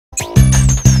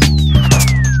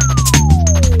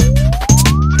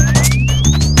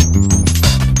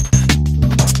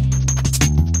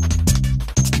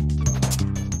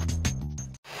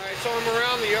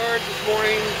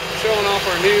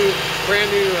brand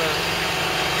new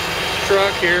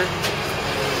truck here.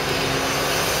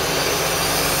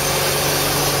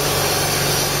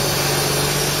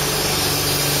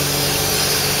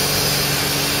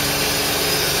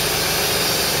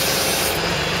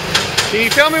 Can you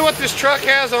tell me what this truck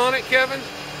has on it, Kevin?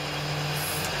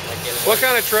 What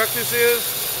kind of truck this is?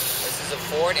 This is a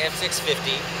Ford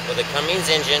F650 with a Cummins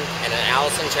engine and an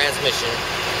Allison transmission.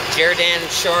 Jerr-Dan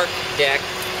Shark deck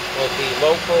with the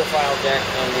low profile deck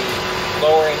on the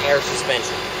lowering air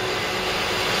suspension.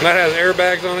 That has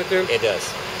airbags on it too? It does.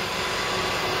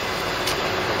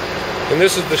 And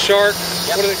this is the Shark.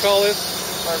 Yep. What do they call this?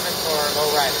 Perfect for low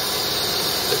rider.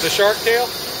 It's the Shark tail?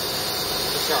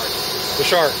 The Shark. The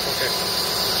Shark, okay.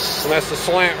 And that's the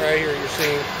slant right here you're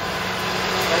seeing.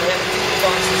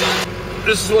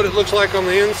 This is what it looks like on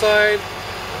the inside.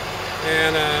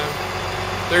 And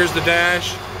there's the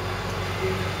dash.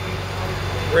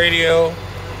 Radio.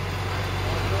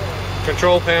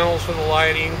 Control panels for the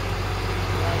lighting.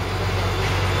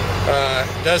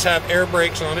 It does have air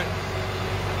brakes on it.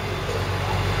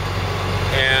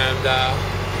 And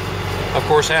of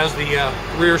course has the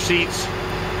rear seats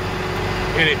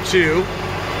in it too.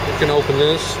 You can open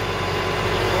this.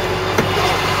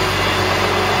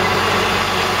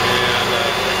 And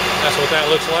that's what that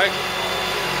looks like.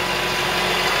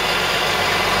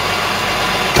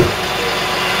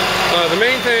 The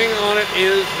main thing on it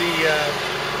is the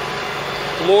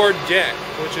lowered deck,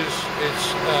 which is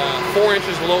 4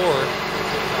 inches lower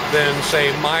than, say,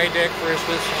 my deck, for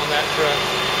instance, on that truck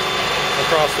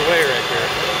across the way right there.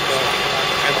 So,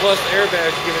 and plus the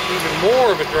airbags give it even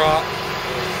more of a drop,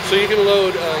 so you can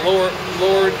load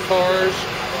lowered cars,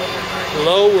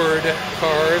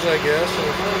 I guess.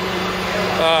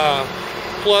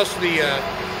 Plus the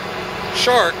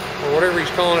Shark, or whatever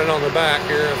he's calling it on the back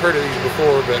here. I've heard of these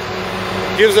before, but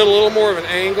gives it a little more of an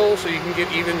angle, so you can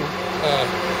get even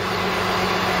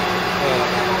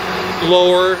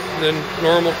lower than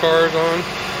normal cars on.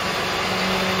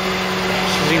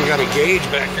 She's even got a gauge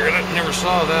back here. I never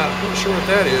saw that. I'm not sure what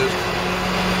that is.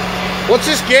 What's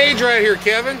this gauge right here,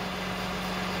 Kevin?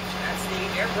 That's the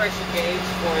air pressure gauge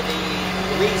for the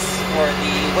release for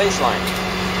the winch line.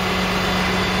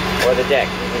 Or the deck.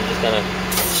 We're just gonna...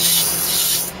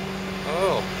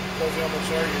 Oh.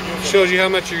 Shows you how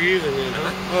much you're using then, huh?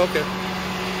 Oh, okay.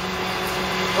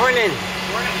 Morning.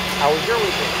 Morning. How was your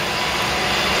weekend?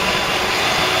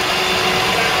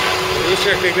 It looks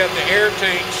like they got the air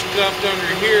tank stuffed under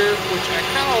here, which I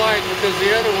kind of like because the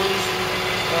other ones,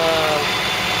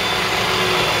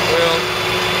 well,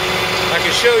 I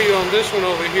can show you on this one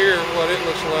over here what it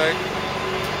looks like.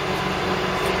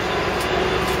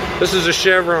 This is a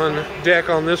Chevron deck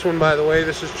on this one, by the way.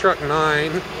 This is truck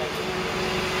 9.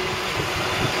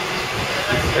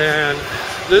 And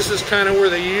this is kind of where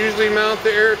they usually mount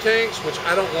the air tanks, which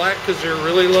I don't like because they're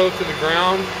really low to the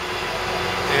ground.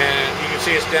 And you can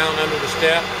see it's down under the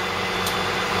step.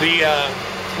 The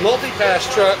multi-pass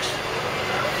trucks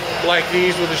like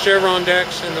these with the Chevron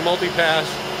decks and the multi-pass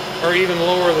are even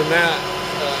lower than that.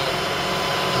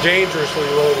 Dangerously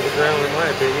low to the ground, in my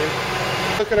opinion.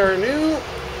 Look at our new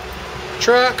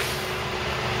truck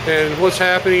and what's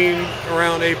happening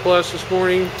around A+ this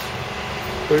morning.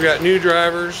 We've got new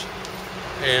drivers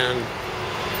and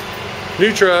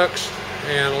new trucks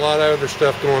and a lot of other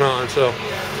stuff going on. So,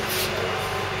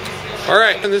 all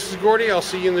right, and this is Gordy. I'll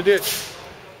see you in the ditch.